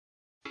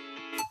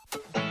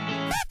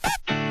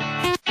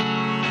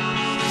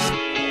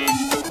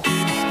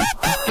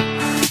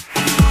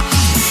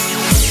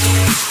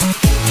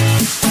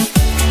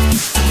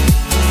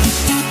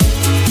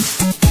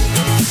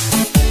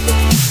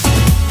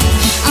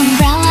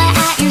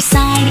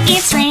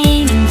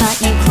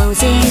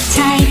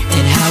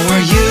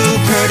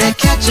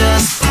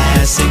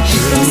missing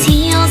you. Those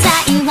heels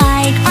that you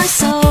like are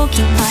so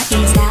cute, but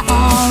is that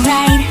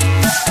alright?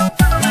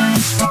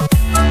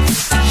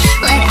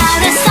 Let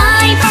out a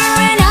sigh for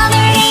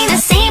another day, the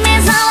same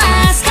as the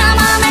last. Come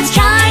on, let's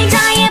try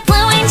dye it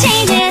blue and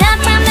change it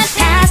up from the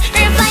past.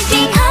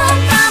 Reflecting up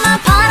from a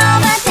puddle,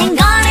 but then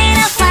gone in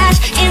a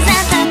flash. Is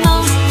that the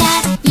most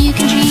that you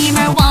can dream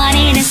or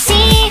wanting to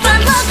see?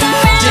 But look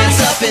around, Dance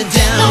up and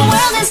down, the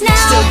world is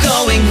now still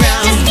going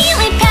round. just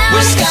feel it pound.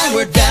 We're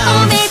skyward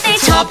bound,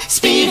 top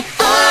speed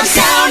of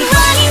sound.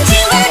 Running to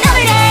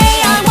another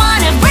day, I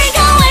wanna break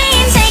away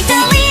and take the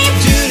leap.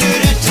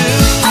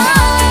 Oh,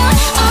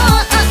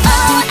 oh, oh,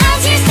 oh.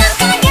 As your steps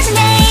come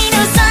yesterday,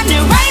 no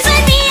sunrise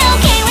would be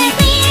okay with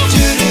me.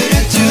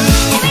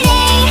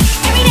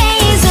 Every day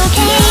is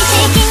okay.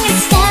 Taking it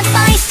step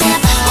by step,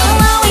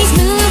 we'll always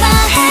move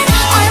ahead.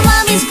 Our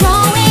love is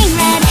growing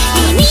red.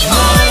 Need me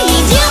more,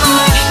 need you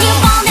more. You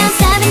fall down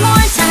 7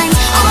 more times,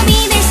 I'll be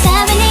there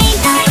 7, 8,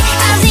 9.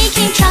 As we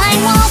keep trying,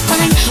 we'll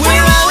find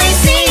we're always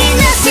singing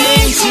the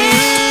same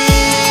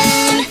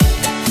tune.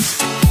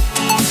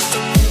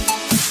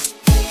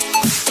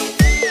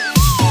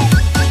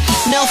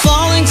 Now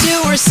falling to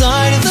our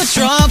side of the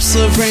drops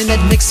of rain that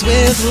mix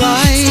with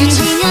light.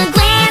 Taking a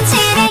glance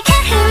at a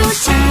cat who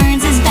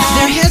turns his back.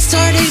 Their heads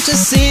starting to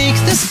sink,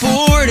 this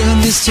boredom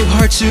is too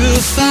hard to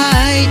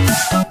fight.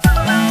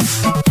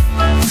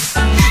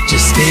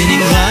 Just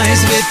spinning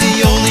lies with the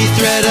only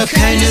thread of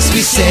kindness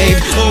we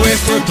saved. Or if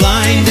we're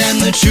blind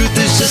and the truth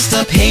is just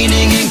a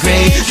painting in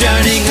gray,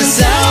 drowning us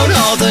out,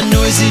 all the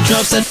noisy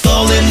drops that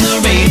fall in the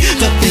rain.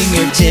 The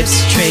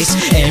fingertips trace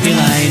every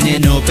line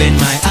and open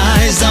my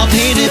eyes, I'll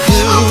paint it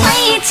blue. I'll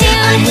play it too,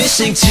 I'm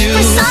wishing to,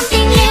 for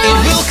something new. it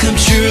will come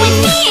true, With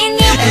me and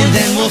you, and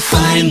then we'll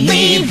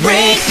finally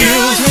break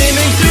through.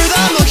 Swimming through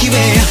the Milky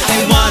Way,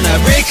 I wanna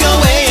break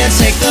away and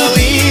take the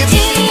leap.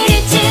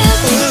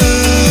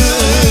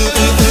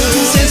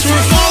 Since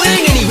we're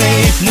falling anyway,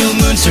 no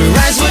moon to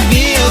rise would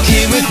be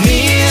okay with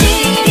me.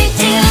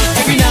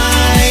 Every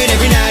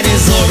night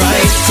is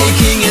alright.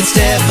 Taking it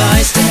step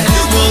by step,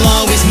 we'll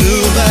always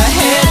move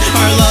ahead.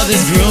 Our love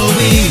is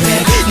growing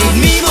red. Need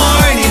me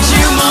more, need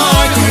you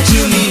more. Car to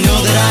me, know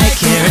that I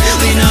care.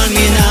 Lean on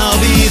me and I'll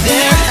be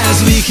there.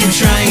 As we keep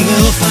trying,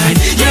 we'll find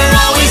you're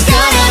always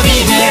gonna be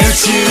there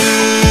too.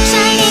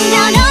 Shining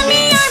down on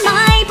me, you're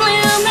my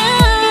blue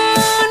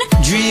moon.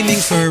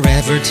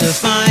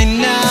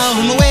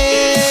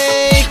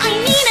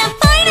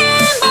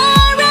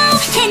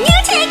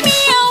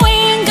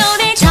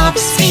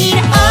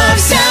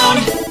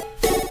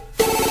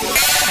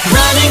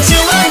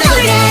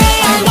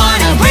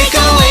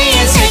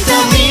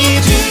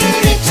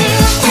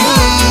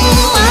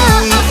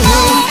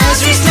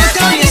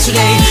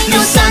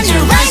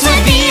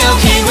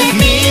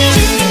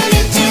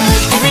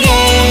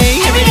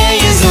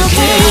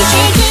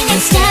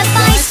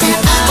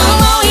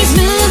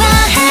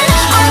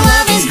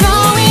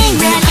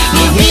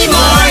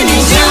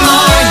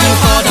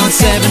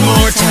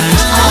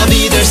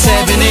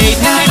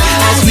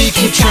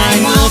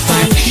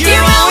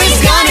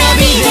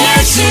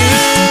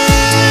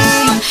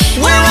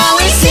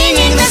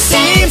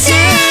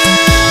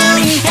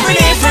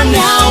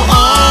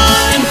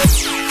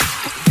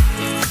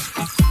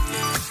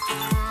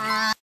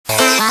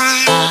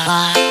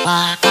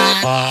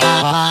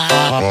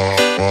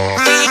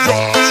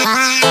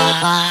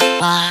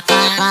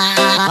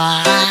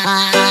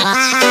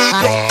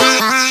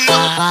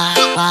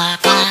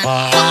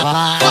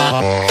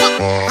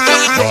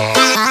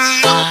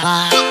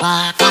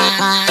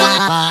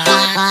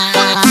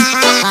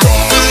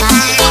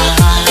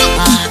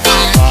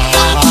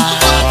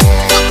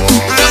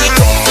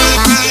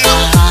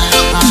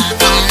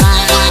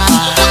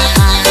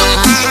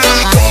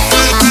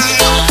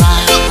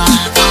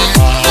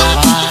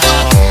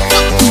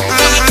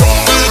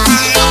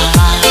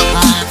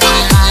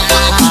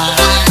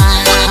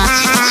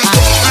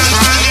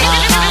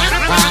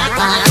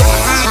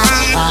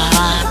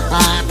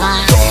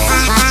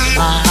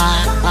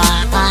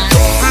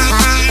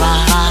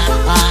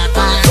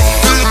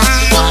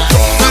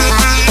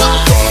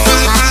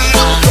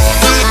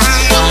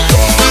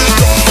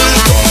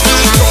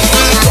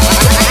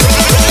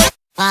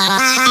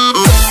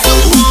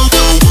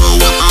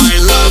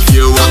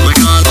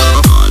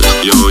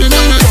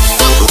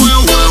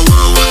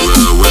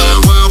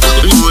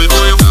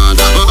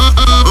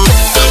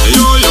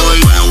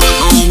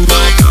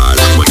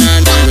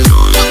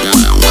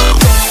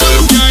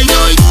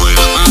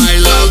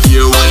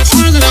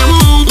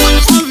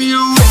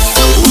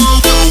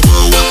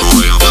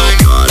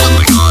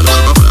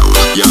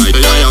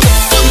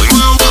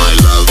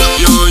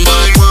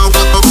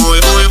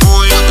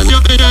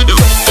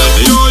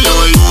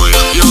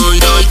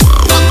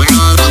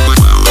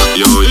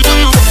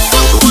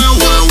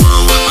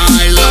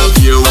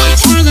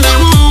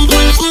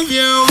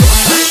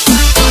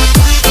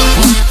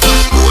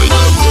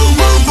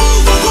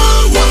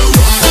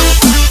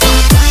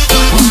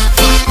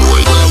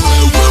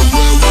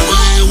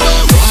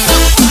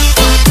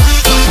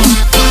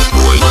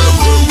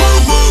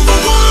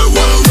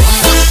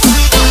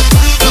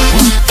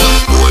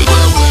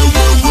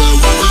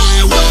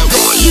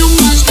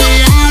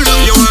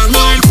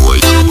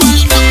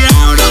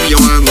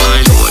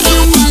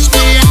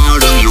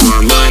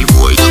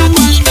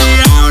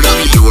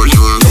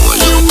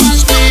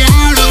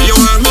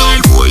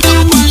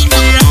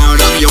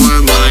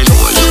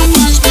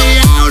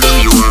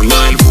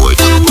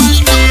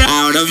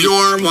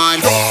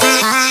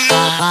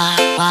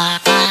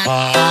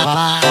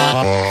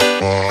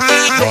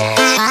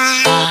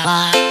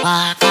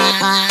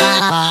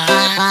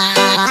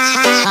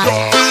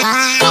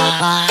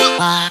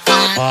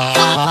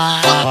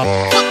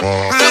 Bye.